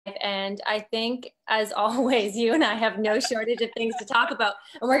And I think, as always, you and I have no shortage of things to talk about.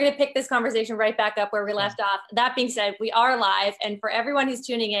 And we're going to pick this conversation right back up where we left off. That being said, we are live. And for everyone who's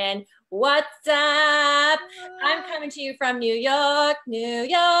tuning in, what's up? I'm coming to you from New York, New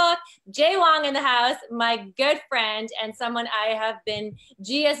York. Jay Wong in the house, my good friend, and someone I have been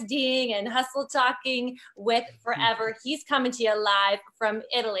GSDing and hustle talking with forever. He's coming to you live from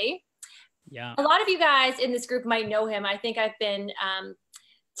Italy. Yeah. A lot of you guys in this group might know him. I think I've been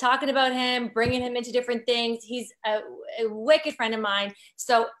talking about him, bringing him into different things. He's a wicked friend of mine.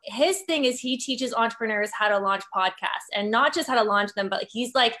 So his thing is he teaches entrepreneurs how to launch podcasts, and not just how to launch them, but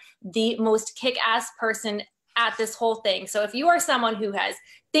he's like the most kick-ass person at this whole thing. So if you are someone who has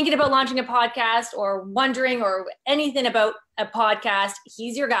thinking about launching a podcast or wondering or anything about a podcast,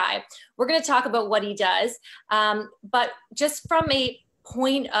 he's your guy. We're going to talk about what he does. But just from a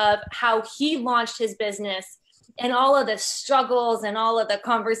point of how he launched his business and all of the struggles and all of the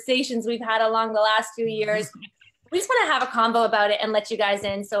conversations we've had along the last few years, we just want to have a convo about it and let you guys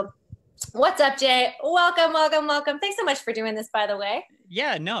in. So what's up, Jay? Welcome, welcome, welcome. Thanks so much for doing this, by the way.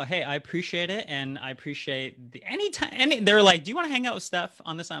 Yeah, no, hey, I appreciate it. And I appreciate the anytime. They're like, do you want to hang out with Steph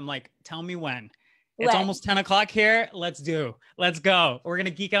on this? I'm like, tell me when. It's almost 10 o'clock here. Let's go. We're going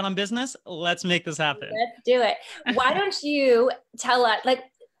to geek out on business. Let's make this happen. Let's do it. Why don't you tell us,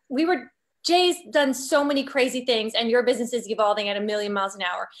 Jay's done so many crazy things and your business is evolving at 1,000,000 miles an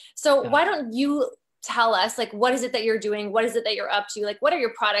hour. So why don't you tell us, like, what is it that you're doing? What is it that you're up to? Like, what are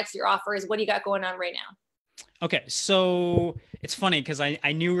your products, your offers? What do you got going on right now? Okay. So it's funny because I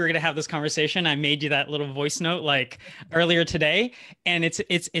knew we were going to have this conversation. I made you that little voice note like earlier today. And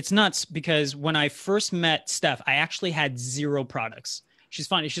it's nuts because when I first met Steph, I actually had 0 products. She's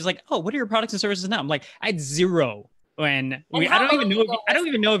funny. She's like, oh, what are your products and services now? I'm like, I had 0. I don't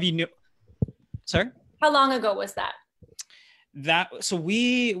even know if you knew. Sorry? How long ago was that? So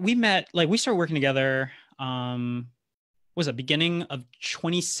we met, like, we started working together. Was it beginning of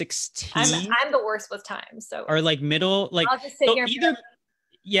 2016? I'm the worst with time. So, or like middle, like, I'll just sit here.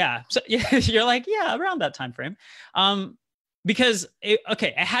 Yeah. So you're like, yeah, around that time frame. Because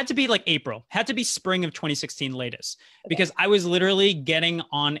it had to be like April, had to be spring of 2016 latest, because I was literally getting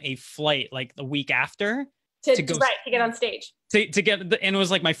on a flight like the week after to get on stage. And it was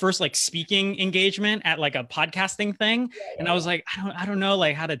like my first like speaking engagement at like a podcasting thing. Yeah. And I was like, I don't know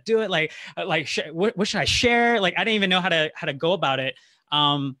like how to do it. What should I share? Like, I didn't even know how to go about it.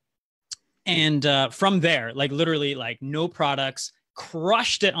 And from there, like literally like no products,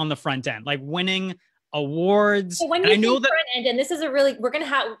 crushed it on the front end, like winning awards. So when you say front end, and this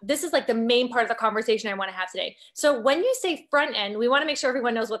is like the main part of the conversation I want to have today. So when you say front end, we want to make sure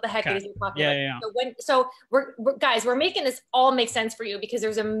everyone knows what the heck it is you're talking about. Yeah. So we're making this all make sense for you because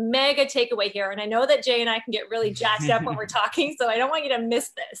there's a mega takeaway here. And I know that Jay and I can get really jacked up when we're talking. So I don't want you to miss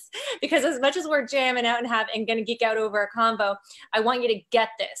this, because as much as we're jamming out and going to geek out over a combo, I want you to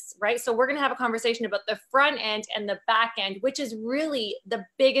get this, right? So we're going to have a conversation about the front end and the back end, which is really the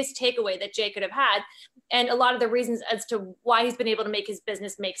biggest takeaway that Jay could have had. And a lot of the reasons as to why he's been able to make his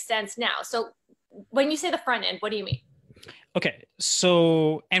business make sense now. So when you say the front end, what do you mean? Okay.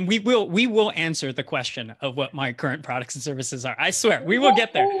 So, and we will answer the question of what my current products and services are. I swear we will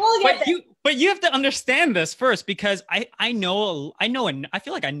get there. But you have to understand this first, because I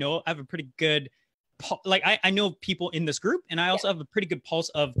feel like I have a pretty good, like I know people in this group, and I also have a pretty good pulse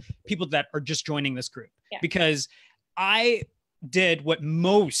of people that are just joining this group, because I did what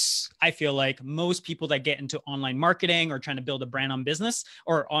I feel like most people that get into online marketing or trying to build a brand on business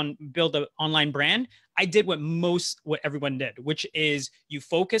or build an online brand. I did what everyone did, which is you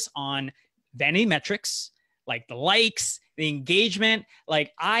focus on vanity metrics, like the likes, the engagement.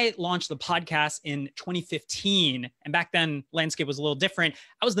 Like, I launched the podcast in 2015, and back then landscape was a little different.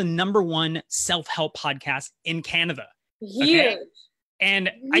 I was the #1 self-help podcast in Canada. Huge. Okay?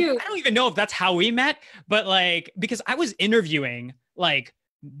 And I don't even know if that's how we met, but like, because I was interviewing like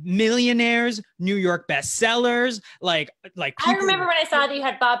millionaires, New York bestsellers, like people. I remember when I saw that you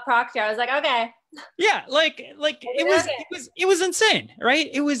had Bob Proctor, I was like, okay. Yeah. Like it was insane, right?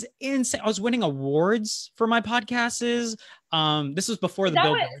 It was insane. I was winning awards for my podcasts. This was before the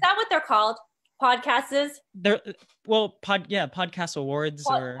Billboard. Is that what they're called? Podcasts? Podcast awards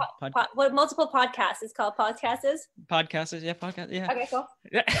what multiple podcasts is called podcasts? Podcasts, yeah. Okay, cool.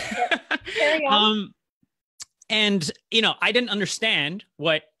 Carry on. And I didn't understand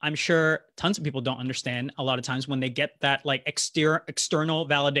what I'm sure tons of people don't understand a lot of times when they get that like external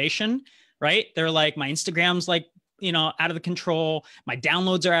validation, right? They're like, my Instagram's like, out of the control, my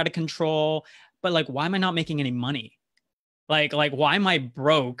downloads are out of control, but like, why am I not making any money? Like why am I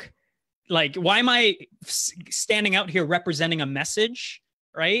broke? Like, why am I standing out here representing a message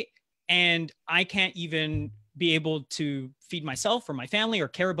right? And I can't even be able to feed myself or my family or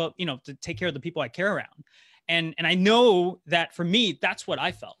care about, you know, to take care of the people I care around. And I know that for me, that's what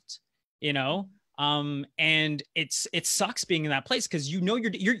I felt, you know? And it sucks being in that place, because you know,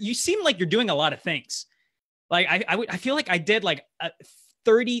 you seem like you're doing a lot of things. Like I feel like I did like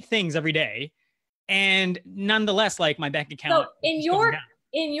 30 things every day, and nonetheless, like my bank account. So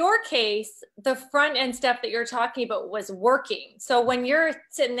in your case, the front end stuff that you're talking about was working. So when you're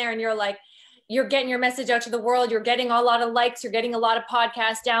sitting there and you're like, you're getting your message out to the world, you're getting a lot of likes, you're getting a lot of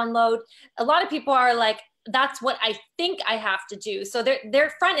podcast download. A lot of people are like, that's what I think I have to do. So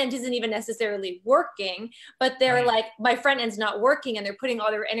their front end isn't even necessarily working, but they're like, my front end's not working, and they're putting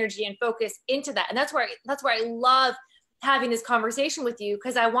all their energy and focus into that. And that's where I love having this conversation with you,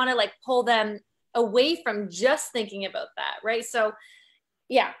 because I want to like pull them away from just thinking about that. Right. So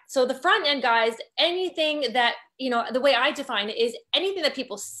yeah. So the front end, guys, anything that, you know, the way I define it is anything that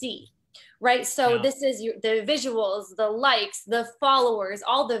people see. Right. So this is the visuals, the likes, the followers,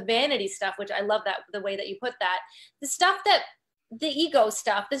 all the vanity stuff, which I love that the way that you put that, the stuff that the ego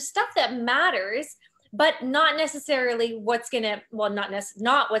stuff, the stuff that matters, but not necessarily what's going to, well, not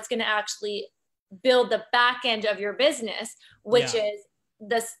what's going to actually build the back end of your business, which is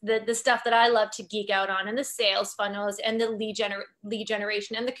the stuff that I love to geek out on, and the sales funnels and the lead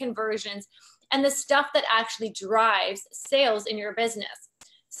generation and the conversions and the stuff that actually drives sales in your business.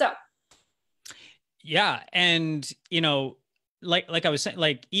 So yeah. And, you know, like I was saying,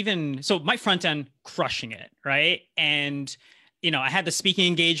 like, even, so my front end crushing it. Right. And, you know, I had the speaking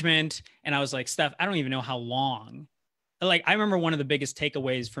engagement, and I was like, Steph, I don't even know how long. Like, I remember one of the biggest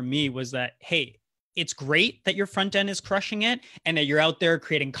takeaways for me was that, hey, it's great that your front end is crushing it, and that you're out there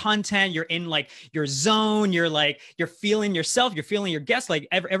creating content. You're in like your zone. You're feeling yourself, you're feeling your guests, like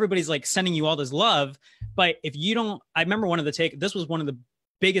everybody's like sending you all this love. But if you don't, I remember this was one of the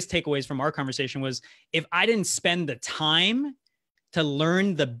biggest takeaways from our conversation was, if I didn't spend the time to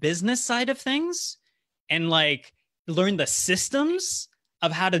learn the business side of things and like learn the systems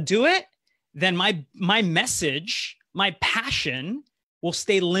of how to do it, then my message, my passion will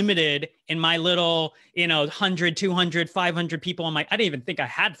stay limited in my little, you know, 100, 200, 500 people on I didn't even think I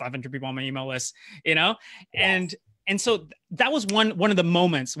had 500 people on my email list, you know? Yes. And so that was one of the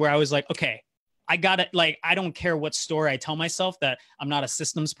moments where I was like, okay, I got it. Like, I don't care what story I tell myself, that I'm not a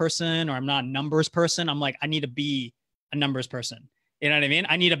systems person or I'm not a numbers person. I'm like, I need to be a numbers person. You know what I mean?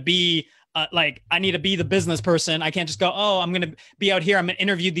 I need to be I need to be the business person. I can't just go, oh, I'm going to be out here, I'm going to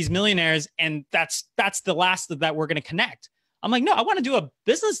interview these millionaires, and that's the last of that we're going to connect. I'm like, no, I want to do a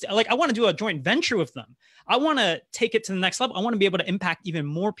business. Like, I want to do a joint venture with them. I want to take it to the next level. I want to be able to impact even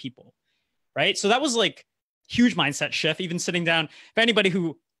more people. Right. So that was like huge mindset shift. Even sitting down, if anybody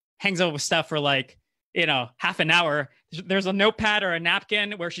who hangs out with Steph for like, you know, half an hour, there's a notepad or a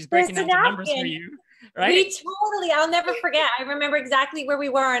napkin where she's breaking down the numbers for you. Right. I'll never forget. I remember exactly where we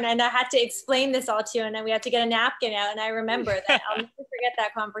were, and I had to explain this all to you, and then we had to get a napkin out. And I remember that. I'll never forget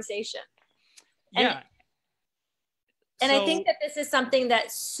that conversation. And I think that this is something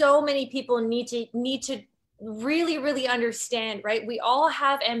that so many people need to really, really understand, right? We all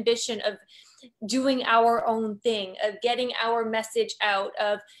have ambition of doing our own thing, of getting our message out,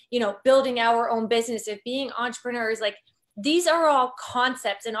 of, you know, building our own business, of being entrepreneurs. Like, these are all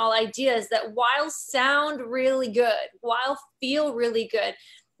concepts and all ideas that, while sound really good, while feel really good,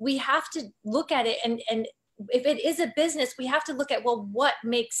 we have to look at it, and if it is a business, we have to look at, well, what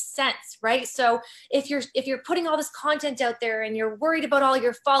makes sense, right? So if you're putting all this content out there, and you're worried about all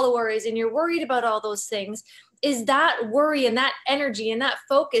your followers, and you're worried about all those things, is that worry and that energy and that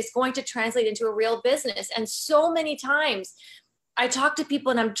focus going to translate into a real business? And so many times I talk to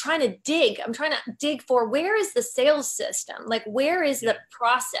people, and I'm trying to dig for, where is the sales system? Like, where is the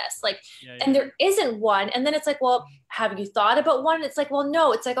process? Like, and there isn't one. And then it's like, well, have you thought about one? It's like, well,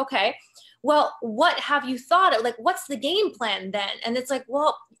 no. It's like, okay, well, what have you thought of? Like, what's the game plan then? And it's like,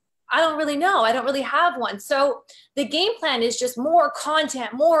 well, I don't really know. I don't really have one. So the game plan is just more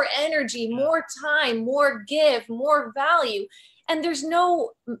content, more energy, more time, more give, more value. And there's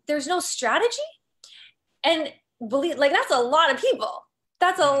no strategy. And believe, like, that's a lot of people.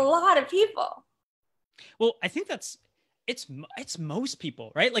 That's a lot of people. Well, I think it's most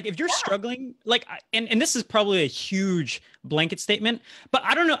people, right? Like, if you're struggling, like, and this is probably a huge blanket statement, but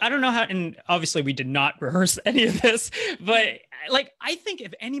I don't know how, and obviously we did not rehearse any of this, but like, I think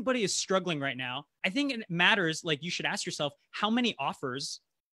if anybody is struggling right now, I think it matters. Like, you should ask yourself, how many offers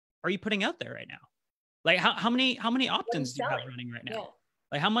are you putting out there right now? Like, how many opt-ins do you have running right now? Yeah.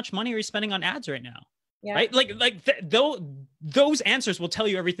 Like, how much money are you spending on ads right now? Yeah. Right? Those answers will tell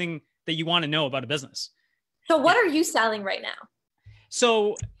you everything that you want to know about a business. So what are you selling right now?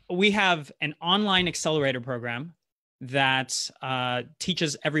 So we have an online accelerator program that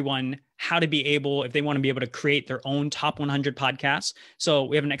teaches everyone how to be able, if they want to be able to create their own top 100 podcasts. So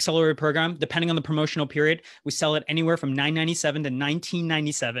we have an accelerator program. Depending on the promotional period, we sell it anywhere from $9.97 to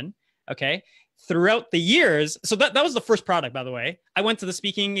 $19.97. Okay. Throughout the years. So that was the first product, by the way. I went to the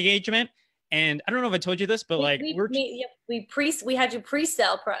speaking engagement, and I don't know if I told you this, but we had you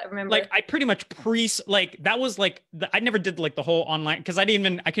pre-sell, remember? Like I pretty much that was like, I never did like the whole online, because I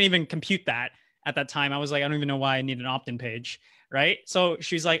couldn't even compute that at that time. I was like, I don't even know why I need an opt-in page. Right. So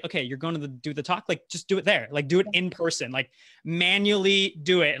she's like, okay, you're going to do the talk. Like, just do it there. Like, do it in person, like manually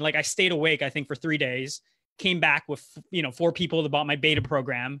do it. And like, I stayed awake, I think, for 3 days, came back with, 4 people that bought my beta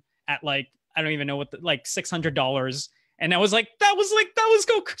program at like, I don't even know what like $600. And that was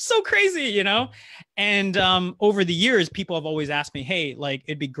so crazy, And over the years, people have always asked me, hey, like,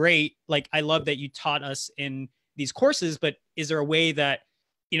 it'd be great. Like, I love that you taught us in these courses, but is there a way that,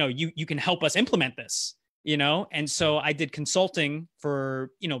 you can help us implement this, And so I did consulting for,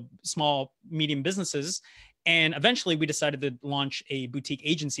 small, medium businesses. And eventually we decided to launch a boutique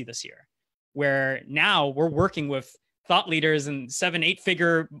agency this year, where now we're working with thought leaders and 7-8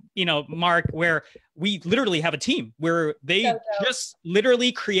 figure, mark, where we literally have a team where they just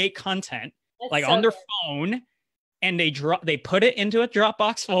literally create content on their phone, and they put it into a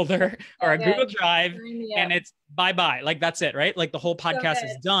Dropbox folder or a Google Drive, and it's bye-bye. Like, that's it, right? Like, the whole podcast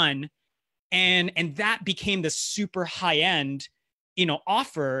is done. And that became this super high end,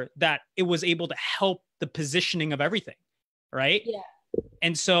 offer that it was able to help the positioning of everything. Right. Yeah.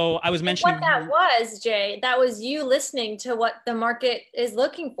 And so I was mentioning what that was, Jay, that was you listening to what the market is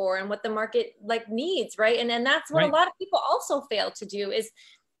looking for and what the market needs. Right. And then that's what a lot of people also fail to do is,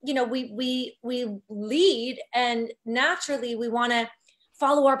 we lead, and naturally we want to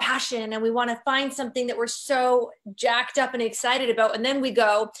follow our passion, and we want to find something that we're so jacked up and excited about. And then we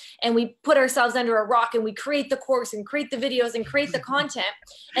go and we put ourselves under a rock, and we create the course and create the videos and create the content.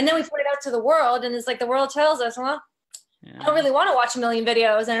 And then we put it out to the world, and it's like the world tells us, well, I don't really want to watch 1 million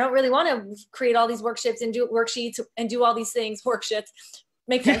videos, and I don't really want to create all these worksheets and do worksheets and do all these things. Worksheets.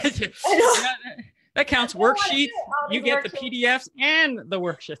 Makes sense. That counts. Worksheets. You get the PDFs and the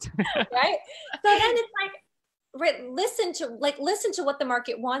worksheets. Right. So then it's like, listen to what the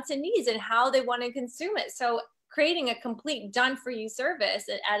market wants and needs and how they want to consume it. So creating a complete done for you service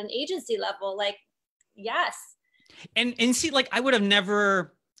at an agency level, yes. And see, I would have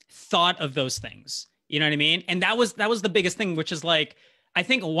never thought of those things. You know what I mean? And that was the biggest thing, which is I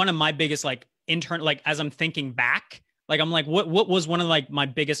think one of my biggest internal, as I'm thinking back, I'm like, what was one of my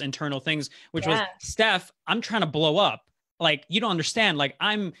biggest internal things, which was, Steph, I'm trying to blow up. You don't understand.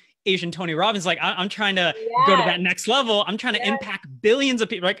 I'm Asian Tony Robbins. I'm trying to go to that next level. I'm trying to impact billions of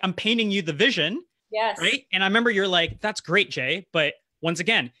people. I'm painting you the vision. Yes. Right. And I remember you're like, that's great, Jay. But once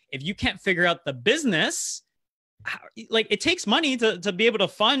again, if you can't figure out the business, it takes money to be able to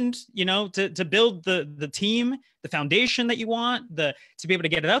fund, to build the team, the foundation that you want, to be able to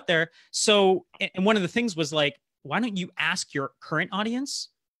get it out there. So, and one of the things was why don't you ask your current audience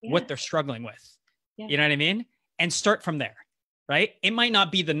what they're struggling with? Yeah. You know what I mean? And start from there, right? It might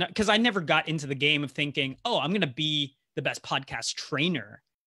not be because I never got into the game of thinking, oh, I'm going to be the best podcast trainer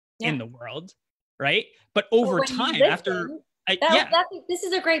in the world. Right. But over time, this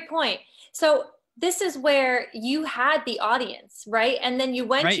is a great point. So this is where you had the audience, right? And then you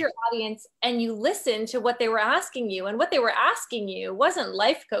went to your audience and you listened to what they were asking you, and what they were asking you wasn't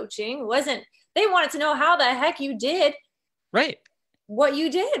life coaching, they wanted to know how the heck you did what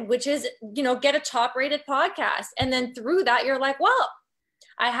you did, which is, get a top rated podcast. And then through that, you're like, well,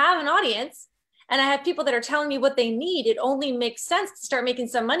 I have an audience and I have people that are telling me what they need. It only makes sense to start making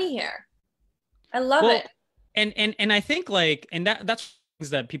some money here. I love it. And I think that's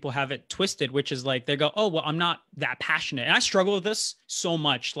that people have it twisted, which is they go, oh, well, I'm not that passionate. And I struggle with this so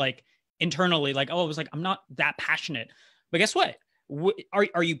much, internally, oh, it was I'm not that passionate. But guess what?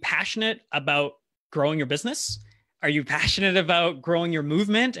 Are you passionate about growing your business? Are you passionate about growing your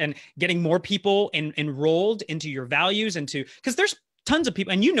movement and getting more people enrolled into your values, because there's tons of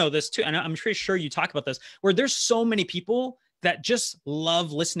people, and this too, and I'm pretty sure you talk about this, where there's so many people that just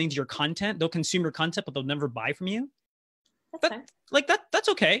love listening to your content. They'll consume your content, but they'll never buy from you. That's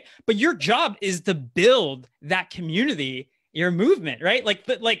okay. But your job is to build that community, your movement, right?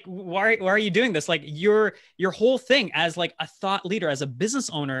 Why are you doing this? Your whole thing as a thought leader, as a business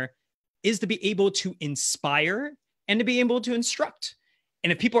owner, is to be able to inspire and to be able to instruct.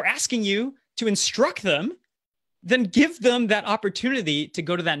 And if people are asking you to instruct them, then give them that opportunity to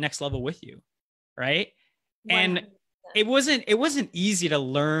go to that next level with you. Right. 100%. And it wasn't easy to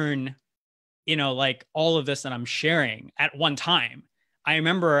learn, all of this that I'm sharing at one time. I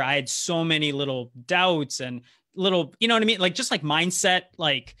remember I had so many little doubts and little, you know what I mean? Like, just like mindset,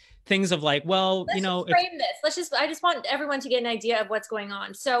 like things of like, well, Let's just frame this. I just want everyone to get an idea of what's going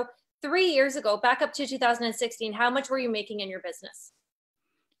on. So 3 years ago, back up to 2016, how much were you making in your business?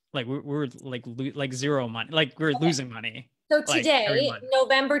 like we're like zero money, like we're losing money. So today,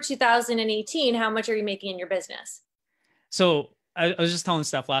 November 2018, how much are you making in your business? So I was just telling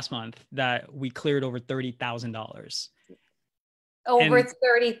Steph last month that we cleared over $30,000. Over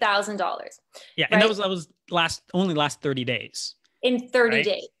 $30,000. Yeah, and that was last 30 days. In 30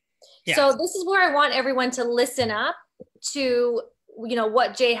 days. Yeah. So this is where I want everyone to listen up to, you know,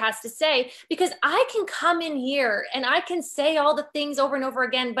 what Jay has to say, because I can come in here and I can say all the things over and over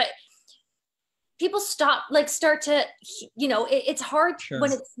again, but people start to, you know, it's hard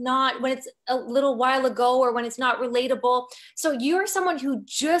when it's a little while ago or when it's not relatable. So you're someone who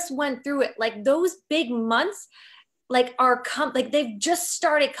just went through it. Like those big months, like they've just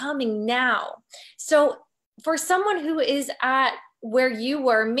started coming now. So for someone who is at where you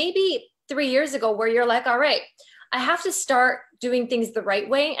were maybe 3 years ago, where you're like, all right, I have to start doing things the right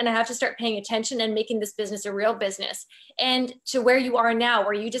way. And I have to start paying attention and making this business a real business. And to where you are now,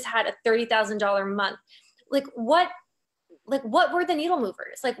 where you just had a $30,000 month, what were the needle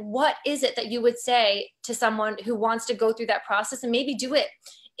movers? Like, what is it that you would say to someone who wants to go through that process and maybe do it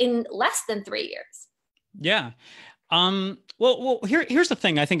in less than 3 years? Yeah. Well, here's the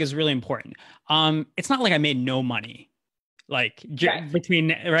thing I think is really important. It's not like I made no money. Like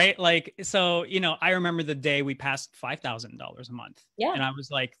right. Like, so, you know, I remember the day we passed $5,000 a month. Yeah. And I was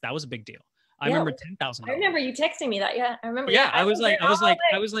like, that was a big deal. I remember $10,000. I remember you texting me that. Yeah. I remember. Yeah. I was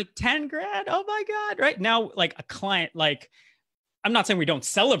like 10 grand. Oh my God. Right now, like a client, like, I'm not saying we don't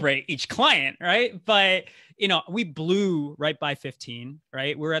celebrate each client, right? But, you know, we blew right by 15,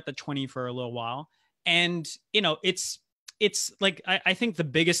 right? We're at the 20 for a little while. And, you know, it's like, I think the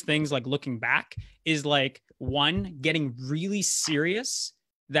biggest things, like looking back, is like, one, getting really serious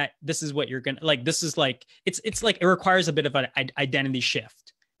that this is what you're going to like. This is like, it's like, it requires a bit of an identity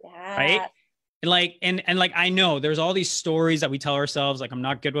shift. Yeah. Right. And like, I know there's all these stories that we tell ourselves, like, I'm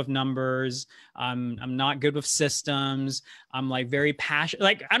not good with numbers. I'm not good with systems. I'm like very passionate.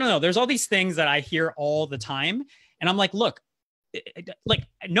 Like, I don't know. There's all these things that I hear all the time. And I'm like, look, like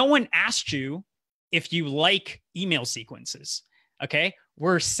no one asked you if you like email sequences. Okay.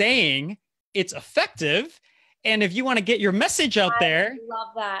 We're saying it's effective. And if you want to get your message out there, I love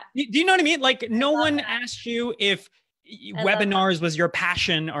that. Do you know what I mean? Like no one asked you if webinars was your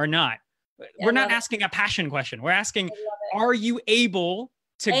passion or not. We're not asking a passion question. We're asking, are you able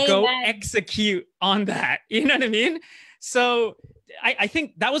to go execute on that? You know what I mean? So I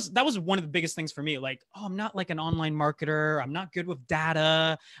think that was one of the biggest things for me. Like, oh, I'm not like an online marketer. I'm not good with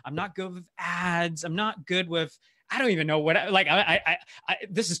data. I'm not good with ads. I'm not good with, I don't even know what, I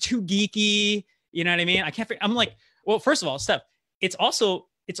this is too geeky. You know what I mean? I can't, I'm like, well, first of all, Steph, it's going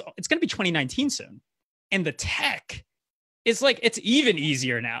to be 2019 soon. And the tech is like, it's even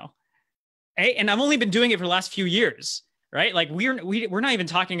easier now. Right? And I've only been doing it for the last few years, right? Like we're not even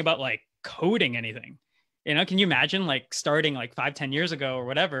talking about like coding anything. You know, can you imagine like starting like 5-10 years ago or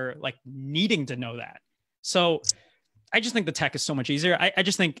whatever, like needing to know that? So I just think the tech is so much easier. I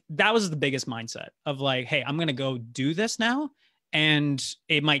just think that was the biggest mindset of like, hey, I'm going to go do this now. And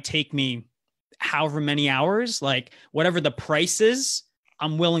it might take me however many hours, like whatever the price is,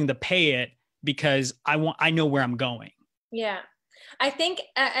 I'm willing to pay it because I know where I'm going. Yeah. I think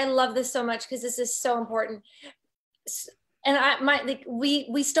I love this so much because this is so important. And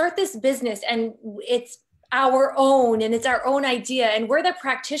we start this business and it's our own and it's our own idea and we're the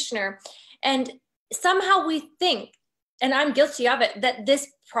practitioner. And somehow we think, and I'm guilty of it, that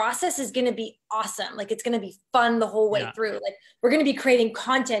this process is going to be awesome. Like it's going to be fun the whole way through. Like we're going to be creating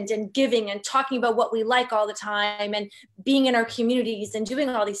content and giving and talking about what we like all the time and being in our communities and doing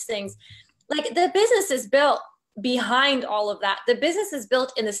all these things. Like the business is built behind all of that. The business is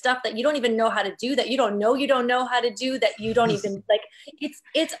built in the stuff that you don't even know how to do, that you don't know how to do, that you don't even like,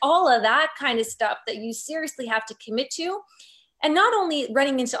 it's all of that kind of stuff that you seriously have to commit to. And not only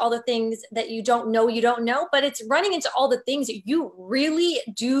running into all the things that you don't know, but it's running into all the things that you really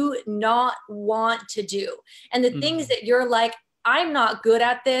do not want to do. And the things that you're like, I'm not good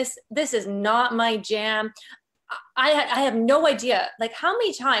at this. This is not my jam. I have no idea. Like how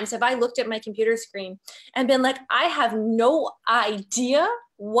many times have I looked at my computer screen and been like, I have no idea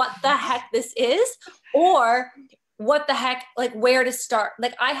what the heck this is, or what the heck, like where to start.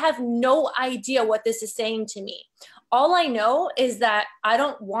 Like I have no idea what this is saying to me. All I know is that I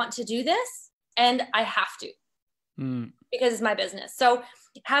don't want to do this and I have to because it's my business. So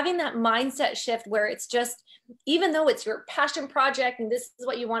having that mindset shift where it's just, even though it's your passion project and this is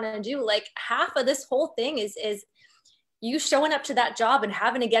what you want to do, like half of this whole thing is you showing up to that job and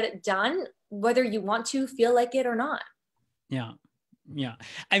having to get it done, whether you want to feel like it or not. Yeah. Yeah.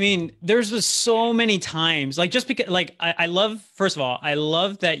 I mean, there's just so many times, like, just because, like, I love, first of all, I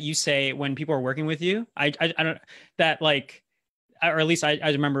love that you say when people are working with you, I don't, that like, or at least I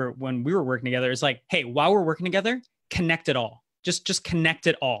remember when we were working together, it's like, hey, while we're working together, connect it all. Just connect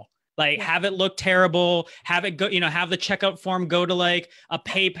it all. Like, have it look terrible, have it go, have the checkout form go to like a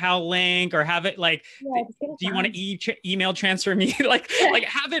PayPal link, or have it like, do you want to email transfer me? like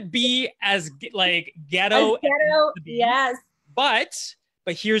have it be as like ghetto. Yes. But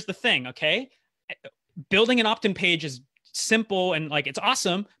here's the thing. Okay. Building an opt-in page is simple and like, it's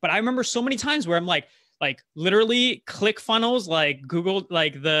awesome. But I remember so many times where I'm like literally ClickFunnels, like Google,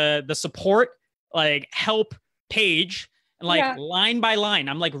 like the support, like help page, and like line by line,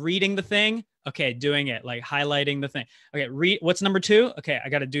 I'm like reading the thing. Okay. Doing it, like highlighting the thing. Okay. Read what's number 2. Okay. I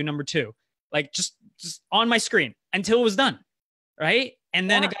got to do number 2, like just on my screen until it was done. Right.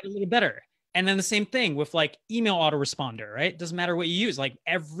 And then it got a little better. And then the same thing with like email autoresponder, right? Doesn't matter what you use. Like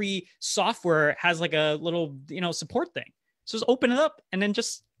every software has like a little, support thing. So just open it up and then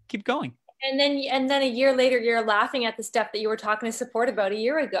just keep going. And then a year later, you're laughing at the stuff that you were talking to support about a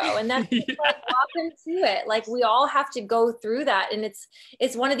year ago. And that's like, welcome to it. Like, we all have to go through that. And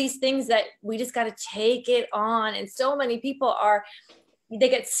it's one of these things that we just got to take it on. And so many people they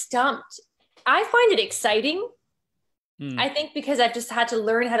get stumped. I find it exciting. I think because I've just had to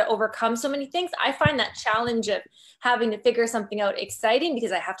learn how to overcome so many things. I find that challenge of having to figure something out exciting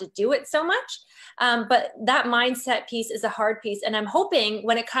because I have to do it so much. But that mindset piece is a hard piece. And I'm hoping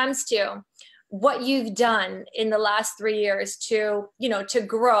when it comes to what you've done in the last 3 years to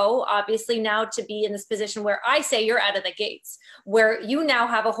grow, obviously now to be in this position where I say you're out of the gates, where you now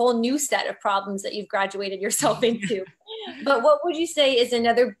have a whole new set of problems that you've graduated yourself into. But what would you say is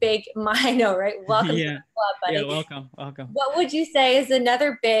another big, I know, right? Welcome to the club, buddy. Yeah, welcome. What would you say is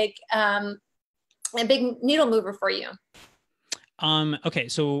another big, a big needle mover for you? Okay.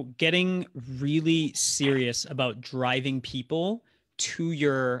 So getting really serious about driving people to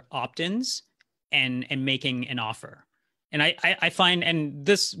your opt-ins and making an offer. And I find, and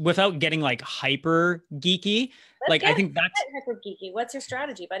this without getting like hyper geeky, I think that's hyper geeky. What's your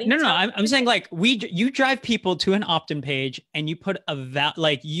strategy, buddy? No, I'm saying like you drive people to an opt-in page and you put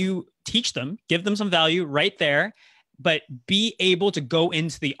you teach them, give them some value right there, but be able to go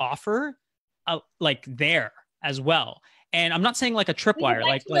into the offer like there as well. And I'm not saying like a tripwire,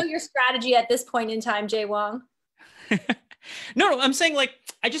 like to know your strategy at this point in time, Jay Wong. No, I'm saying like,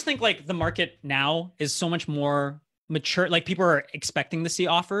 I just think like the market now is so much more mature. Like people are expecting to see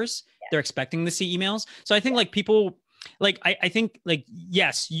offers. Yeah. They're expecting to see emails. So I think like people, like, I think like,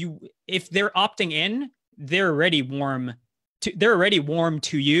 yes, if they're opting in, they're already warm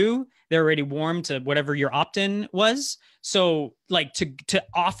to you. They're already warm to whatever your opt-in was. So like to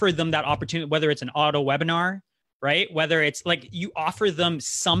offer them that opportunity, whether it's an auto webinar, right? Whether it's like you offer them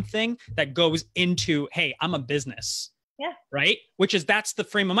something that goes into, hey, I'm a business. Yeah. Right. That's the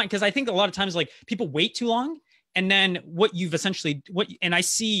frame of mind. Cause I think a lot of times like people wait too long. And then and I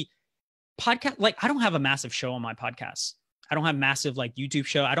see podcast, like I don't have a massive show on my podcast. I don't have massive like YouTube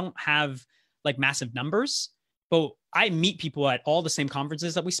show. I don't have like massive numbers, but I meet people at all the same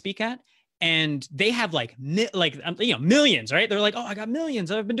conferences that we speak at. And they have like millions, right? They're like, oh, I got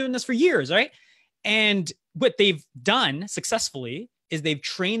millions. I've been doing this for years. Right. And what they've done successfully is they've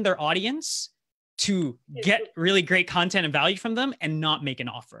trained their audience to get really great content and value from them and not make an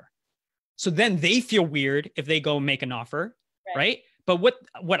offer. So then they feel weird if they go make an offer, right? But what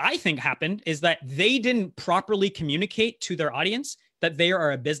I think happened is that they didn't properly communicate to their audience that they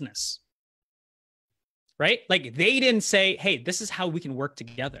are a business, right? Like they didn't say, hey, this is how we can work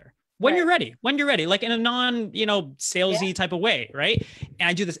together. When you're ready, like in a salesy type of way, right? And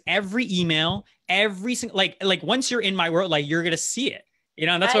I do this every email, every single, like once you're in my world, like you're going to see it,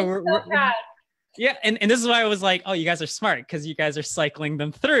 and that's why we're yeah. And this is why I was like, oh, you guys are smart because you guys are cycling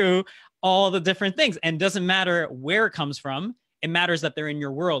them through all the different things. And it doesn't matter where it comes from. It matters that they're in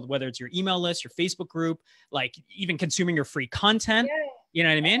your world, whether it's your email list, your Facebook group, like even consuming your free content. Yeah. You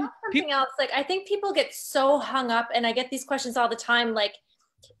know what I mean? Something else. Like, I think people get so hung up, and I get these questions all the time, like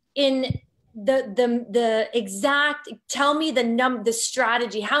in the exact, tell me the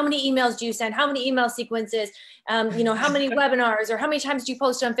strategy. How many emails do you send? How many email sequences? How many webinars, or how many times do you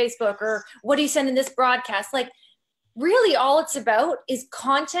post on Facebook, or what do you send in this broadcast? Like, really all it's about is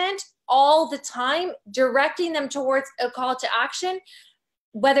content all the time, directing them towards a call to action.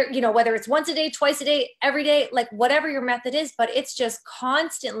 whether it's once a day, twice a day, every day, like whatever your method is, but it's just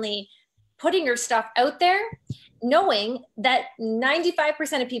constantly putting your stuff out there, knowing that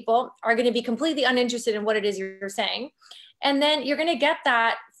 95% of people are going to be completely uninterested in what it is you're saying. And then you're going to get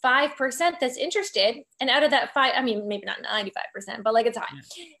that 5% that's interested. And out of that maybe not 95%, but like it's high.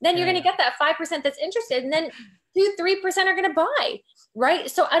 Then you're going to get that 5% that's interested. And then 2-3% are going to buy, right?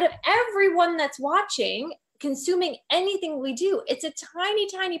 So out of everyone that's watching, consuming anything we do, it's a tiny,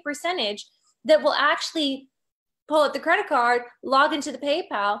 tiny percentage that will actually pull out the credit card, log into the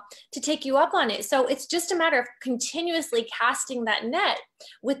PayPal to take you up on it. So it's just a matter of continuously casting that net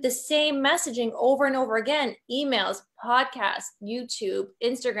with the same messaging over and over again, emails, podcasts, YouTube,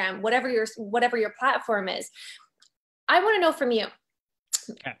 Instagram, whatever your platform is. I want to know from you,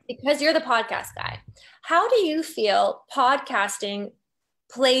 because you're the podcast guy, how do you feel podcasting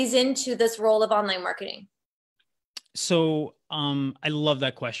plays into this role of online marketing? So I love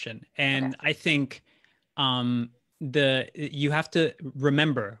that question. And I think you have to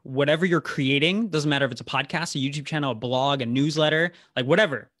remember, whatever you're creating, doesn't matter if it's a podcast, a YouTube channel, a blog, a newsletter, like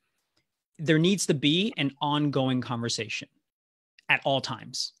whatever, there needs to be an ongoing conversation at all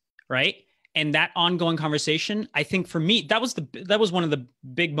times, right? And that ongoing conversation, I think for me, that was one of the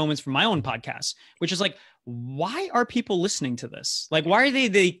big moments for my own podcast, which is like, why are people listening to this? Like, why are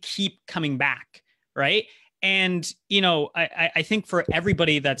they keep coming back, right? And, I think for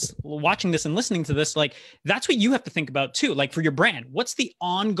everybody that's watching this and listening to this, like, that's what you have to think about too. Like for your brand, what's the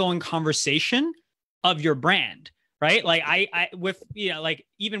ongoing conversation of your brand, right? Like like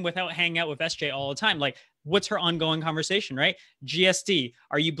even without hanging out with SJ all the time, like what's her ongoing conversation, right? GSD,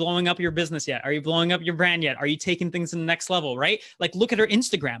 are you blowing up your business yet? Are you blowing up your brand yet? Are you taking things to the next level, right? Like look at her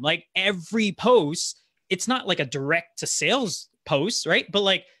Instagram, like every post, it's not like a direct to sales post, right? But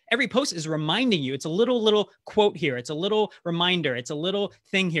like, every post is reminding you, it's a little quote here. It's a little reminder. It's a little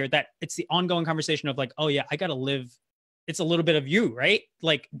thing here that it's the ongoing conversation of like, oh yeah, I got to live. It's a little bit of you, right?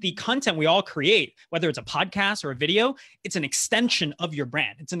 Like the content we all create, whether it's a podcast or a video, it's an extension of your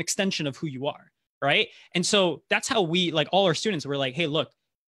brand. It's an extension of who you are, right? And so that's how we, like all our students, we're like, hey, look,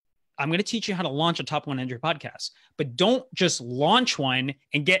 I'm going to teach you how to launch a top 100 podcast, but don't just launch one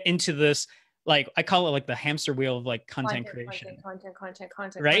and get into this, like I call it like the hamster wheel of like content creation. Content.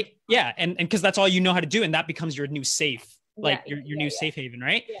 Right? Yeah. And because that's all you know how to do. And that becomes your new safe, like your new safe haven,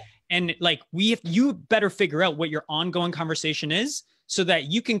 right? Yeah. And like you better figure out what your ongoing conversation is so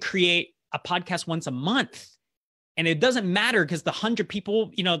that you can create a podcast once a month. And it doesn't matter because the 100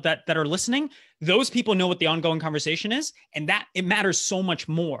 people, that are listening, those people know what the ongoing conversation is. And that it matters so much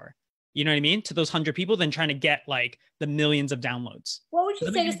more. You know what I mean? To those 100 people than trying to get like the millions of downloads. What would you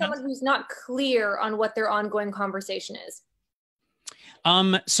say to someone who's not clear on what their ongoing conversation is?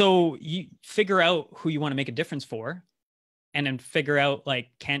 So you figure out who you want to make a difference for, and then figure out like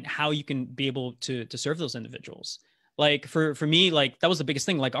how you can be able to serve those individuals. Like for me, like that was the biggest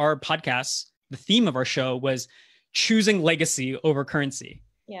thing. Like our podcast, the theme of our show was choosing legacy over currency.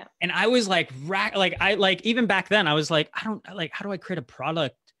 Yeah. And I was like, even back then I was like, how do I create a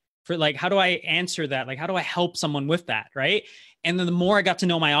product? For like, how do I answer that? Like, how do I help someone with that? Right. And then the more I got to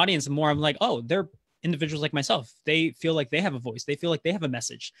know my audience, the more I'm like, oh, they're individuals like myself. They feel like they have a voice. They feel like they have a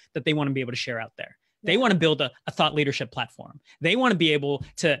message that they want to be able to share out there. They want to build a thought leadership platform. They want to be able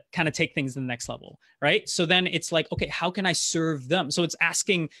to kind of take things to the next level. Right. So then it's like, okay, how can I serve them? So it's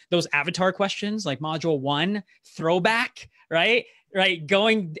asking those avatar questions like module 1, throwback, right? Right.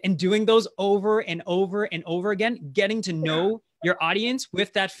 Going and doing those over and over and over again, getting to know your audience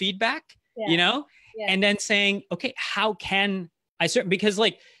with that feedback, and then saying, okay, how can I serve? Because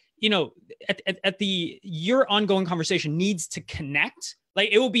like, your ongoing conversation needs to connect. Like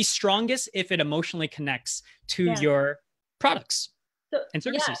it will be strongest if it emotionally connects to your products and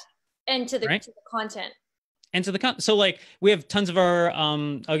services. Yeah. And to the content. And to the content. So like we have tons of our,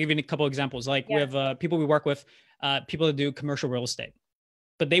 I'll give you a couple examples. Like we have people we work with, people that do commercial real estate,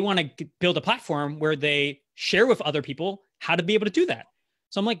 but they want to build a platform where they share with other people how to be able to do that.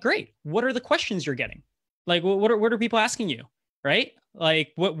 So I'm like, great. What are the questions you're getting? Like, what are people asking you? Right?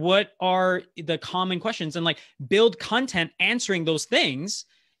 Like, what are the common questions? And like, build content answering those things.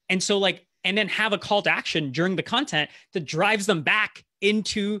 And so like, and then have a call to action during the content that drives them back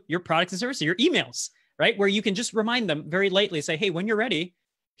into your products and services, your emails, right? Where you can just remind them very lightly, say, hey, when you're ready,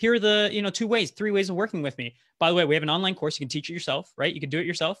 here are the 3 ways of working with me. By the way, we have an online course. You can teach it yourself, right? You can do it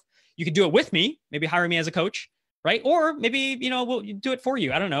yourself. You can do it with me, maybe hire me as a coach, right? Or maybe, we'll do it for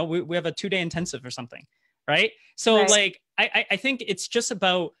you. I don't know. We have a 2-day intensive or something, right? So like, I think it's just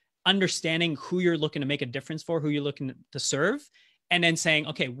about understanding who you're looking to make a difference for, who you're looking to serve, and then saying,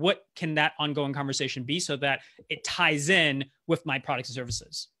 okay, what can that ongoing conversation be so that it ties in with my products and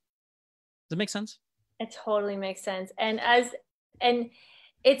services? Does that make sense? It totally makes sense. And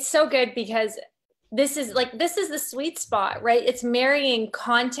it's so good because this is the sweet spot, right? It's marrying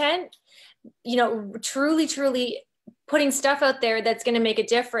content, truly putting stuff out there that's going to make a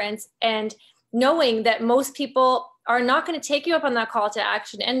difference, and knowing that most people are not going to take you up on that call to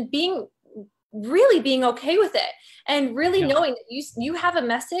action, and being okay with it, and really knowing that you have a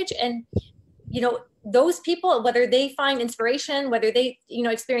message, and those people, whether they find inspiration, whether they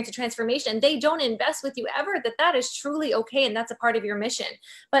experience a transformation, they don't invest with you ever, that is truly okay, and that's a part of your mission.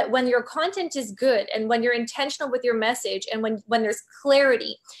 But when your content is good, and when you're intentional with your message, and when there's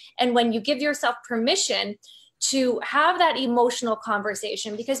clarity, and when you give yourself permission to have that emotional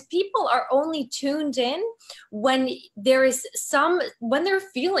conversation, because people are only tuned in when they're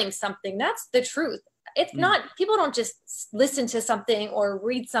feeling something. That's the truth. It's not, people don't just listen to something or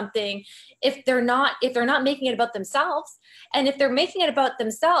read something if they're not making it about themselves. And if they're making it about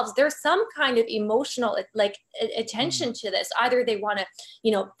themselves, there's some kind of emotional attention to this. Either they want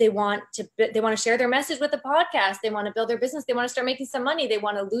to share their message with the podcast. They want to build their business. They want to start making some money. They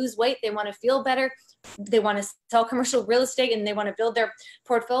want to lose weight. They want to feel better. They want to sell commercial real estate, and they want to build their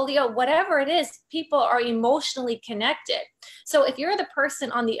portfolio. Whatever it is, people are emotionally connected. So if you're the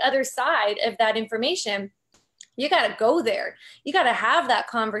person on the other side of that information, you got to go there. You got to have that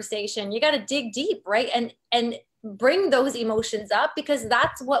conversation. You got to dig deep, right? And bring those emotions up, because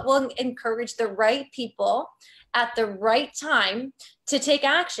that's what will encourage the right people at the right time to take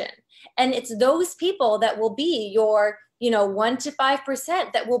action. And it's those people that will be your 1 to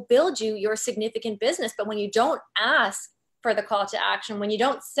 5% that will build you your significant business. But when you don't ask for the call to action, when you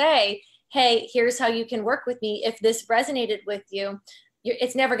don't say, hey, here's how you can work with me if this resonated with you,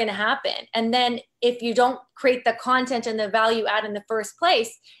 it's never going to happen. And then if you don't create the content and the value add in the first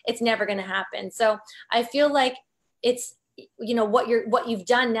place, it's never going to happen. So I feel like it's, what you've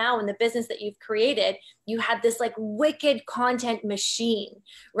done now in the business that you've created, you had this wicked content machine,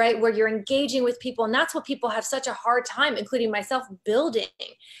 right? Where you're engaging with people. And that's what people have such a hard time, including myself, building.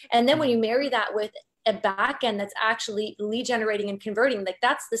 And then when you marry that with a back end that's actually lead generating and converting,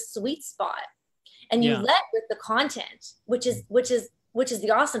 that's the sweet spot. And you lead with the content, which is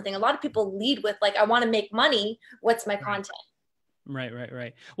the awesome thing. A lot of people lead with I want to make money. What's my content?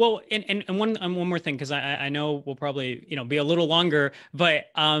 Right. Well, and one more thing, because I know we'll probably, be a little longer, but,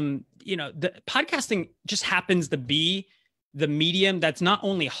 the podcasting just happens to be the medium that's not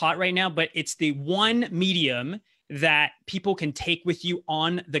only hot right now, but it's the one medium that people can take with you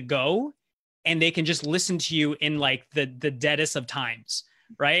on the go, and they can just listen to you in the deadest of times,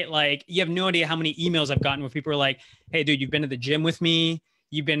 right? You have no idea how many emails I've gotten where people are like, hey dude, you've been to the gym with me.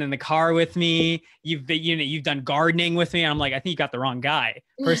 You've been in the car with me. You've been, you've done gardening with me. And I'm like, I think you got the wrong guy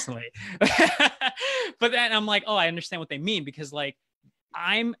personally. But then I'm like, oh, I understand what they mean, because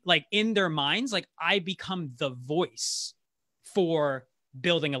I'm in their minds, I become the voice for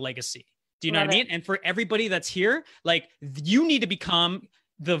building a legacy. Do you know what I mean? And for everybody that's here, you need to become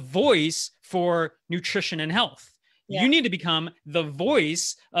the voice for nutrition and health. You need to become the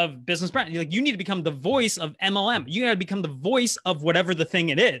voice of business brand. You need to become the voice of MLM. You got to become the voice of whatever the thing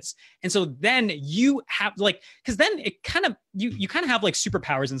it is. And so then you have because then it kind of, you kind of have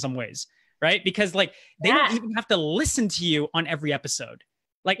superpowers in some ways, right? Because they don't even have to listen to you on every episode.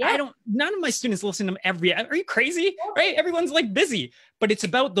 None of my students listen to them are you crazy? Right? Everyone's busy, but it's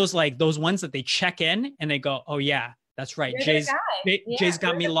about those ones that they check in and they go, oh yeah, that's right. Jay's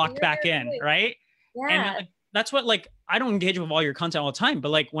got me locked back in. Right. Yeah. And that's what, I don't engage with all your content all the time,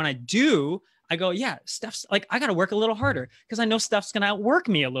 but when I do, I go, yeah, Steph's I got to work a little harder because I know Steph's going to outwork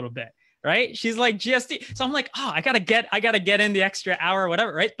me a little bit. Right. She's GSD. So I'm I got to get in the extra hour or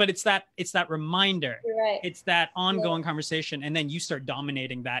whatever. Right. But it's that reminder. Right. It's that ongoing conversation. And then you start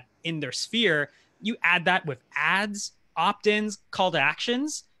dominating that in their sphere. You add that with ads, opt-ins, call to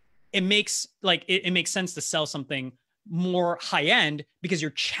actions. It makes it makes sense to sell something more high end because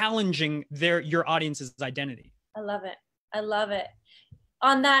you're challenging your audience's identity. I love it.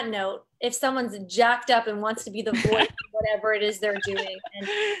 On that note, if someone's jacked up and wants to be the voice of whatever it is they're doing, and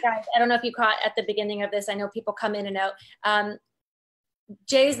guys, I don't know if you caught at the beginning of this, I know people come in and out.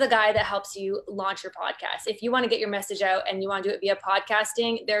 Jay's the guy that helps you launch your podcast. If you want to get your message out and you want to do it via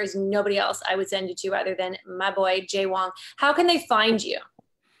podcasting, there's nobody else I would send you to other than my boy, Jay Wong. How can they find you?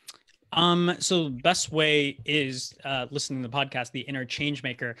 So the best way is listening to the podcast, The Inner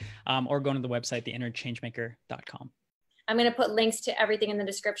Changemaker, or going to the website, theinnerchangemaker.com. I'm going to put links to everything in the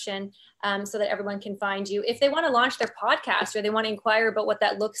description so that everyone can find you. If they want to launch their podcast or they want to inquire about what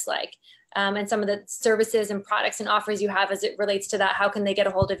that looks like and some of the services and products and offers you have as it relates to that, how can they get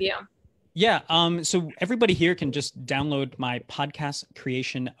a hold of you? Yeah. So everybody here can just download my podcast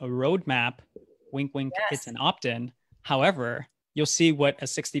creation roadmap. Wink, wink. Yes. It's an opt-in. However, you'll see what a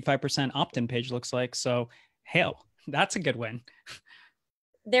 65% opt-in page looks like. So, hell, that's a good win.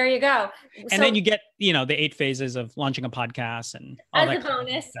 There you go. And then you get, the 8 phases of launching a podcast and all that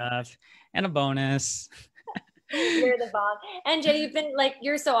bonus stuff and a bonus. You're the bomb. And Jay, you've been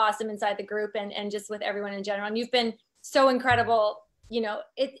you're so awesome inside the group and just with everyone in general. And you've been so incredible.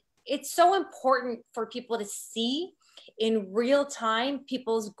 It's so important for people to see in real time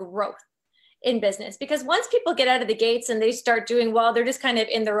people's growth in business, because once people get out of the gates and they start doing well, they're just kind of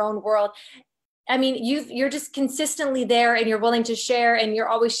in their own world. I mean, you're just consistently there and you're willing to share and you're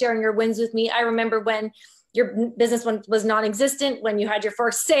always sharing your wins with me. I remember when your business was non-existent, when you had your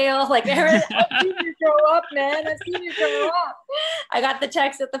first sale, I've seen you grow up, man. I've seen you grow up. I got the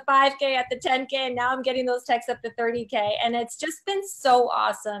text at the 5K, at the 10K, and now I'm getting those texts at the 30K. And it's just been so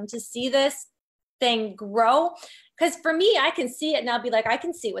awesome to see this thing grow. Because for me, I can see it and I'll be like, I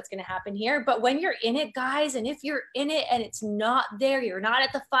can see what's going to happen here. But when you're in it, guys, and if you're in it and it's not there, you're not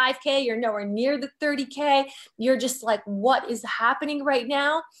at the 5K, you're nowhere near the 30K, you're just like, what is happening right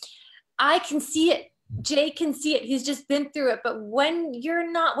now? I can see it. Jay can see it. He's just been through it. But when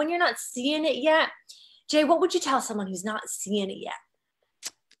you're not seeing it yet, Jay, what would you tell someone who's not seeing it yet?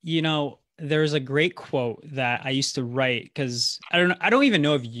 There's a great quote that I used to write, because I don't even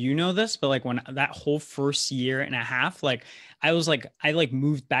know if you know this, but when that whole first year and a half, I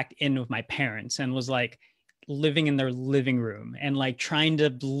moved back in with my parents and was living in their living room and trying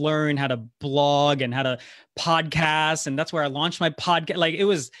to learn how to blog and how to podcast. And that's where I launched my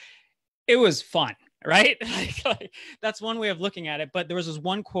podcast. It was fun, right? That's one way of looking at it. But there was this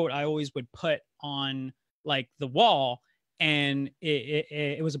one quote I always would put on the wall. And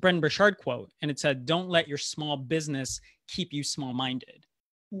it was a Brendan Burchard quote. And it said, don't let your small business keep you small-minded.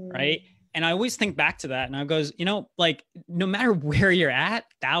 Right. And I always think back to that. And I goes, no matter where you're at,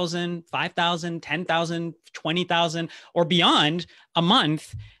 1,000, 5,000, 10,000, 20,000 or beyond a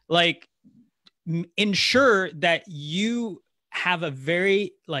month, ensure that you have a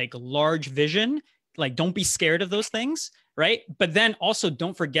very large vision. Don't be scared of those things. Right. But then also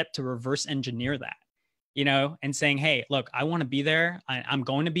don't forget to reverse engineer that. And saying, hey, look, I want to be there. I'm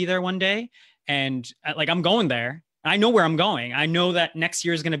going to be there one day. And I'm going there. I know where I'm going. I know that next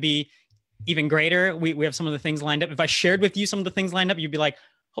year is going to be even greater. We have some of the things lined up. If I shared with you some of the things lined up, you'd be like,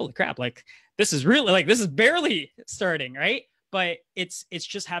 holy crap. This is really this is barely starting. Right. But it's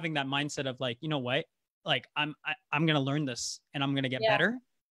just having that mindset of you know what, I'm going to learn this and I'm going to get better.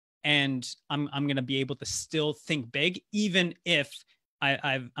 And I'm going to be able to still think big, even if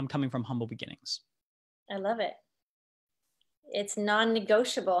I'm coming from humble beginnings. I love it. It's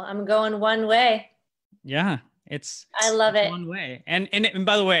non-negotiable. I'm going one way. Yeah, I love it. One way. And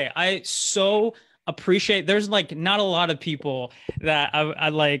by the way, I so appreciate, there's not a lot of people that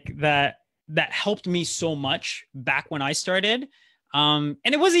I that helped me so much back when I started. And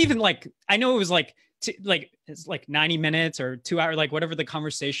it wasn't even I know it was it's 90 minutes or 2 hours, whatever the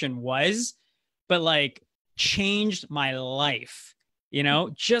conversation was, but changed my life.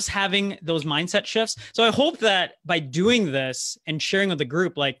 Just having those mindset shifts. So I hope that by doing this and sharing with the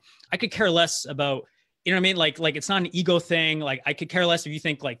group, I could care less about, you know what I mean? It's not an ego thing. I could care less if you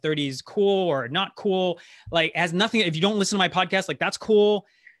think 30 is cool or not cool. It has nothing. If you don't listen to my podcast, that's cool.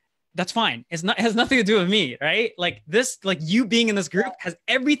 That's fine. It has nothing to do with me. Right. You being in this group has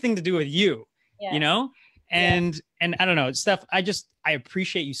everything to do with you, and I don't know, Steph, I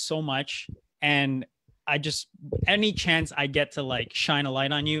appreciate you so much. And any chance I get to shine a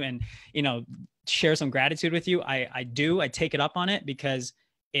light on you and, share some gratitude with you, I take it up on it, because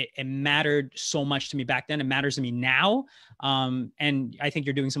it mattered so much to me back then. It matters to me now. And I think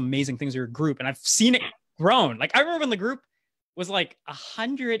you're doing some amazing things with your group, and I've seen it grown. I remember when the group was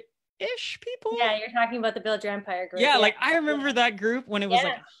 100-ish people. Yeah. You're talking about the Build Your Empire group. Yeah. I remember that group when it was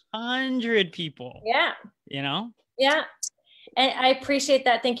 100 people. Yeah. Yeah. And I appreciate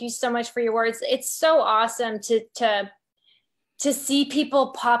that. Thank you so much for your words. It's so awesome to see people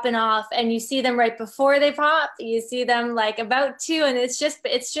popping off, and you see them right before they pop. You see them about to, and it's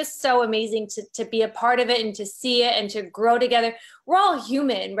just so amazing to be a part of it and to see it and to grow together. We're all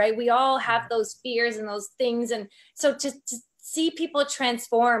human, right? We all have those fears and those things. And so to see people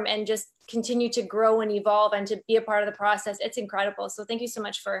transform and just continue to grow and evolve and to be a part of the process. It's incredible. So thank you so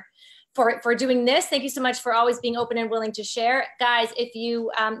much for doing this. Thank you so much for always being open and willing to share. Guys, if you,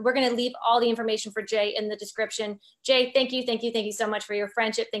 we're going to leave all the information for Jay in the description. Jay, thank you so much for your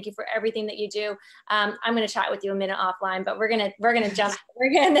friendship. Thank you for everything that you do. I'm going to chat with you a minute offline, but we're going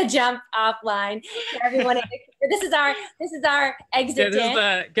to jump offline. Everyone, this is our exit. Yeah, this is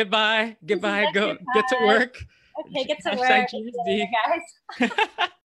the goodbye. Go get to work. Okay, get to work. Guys.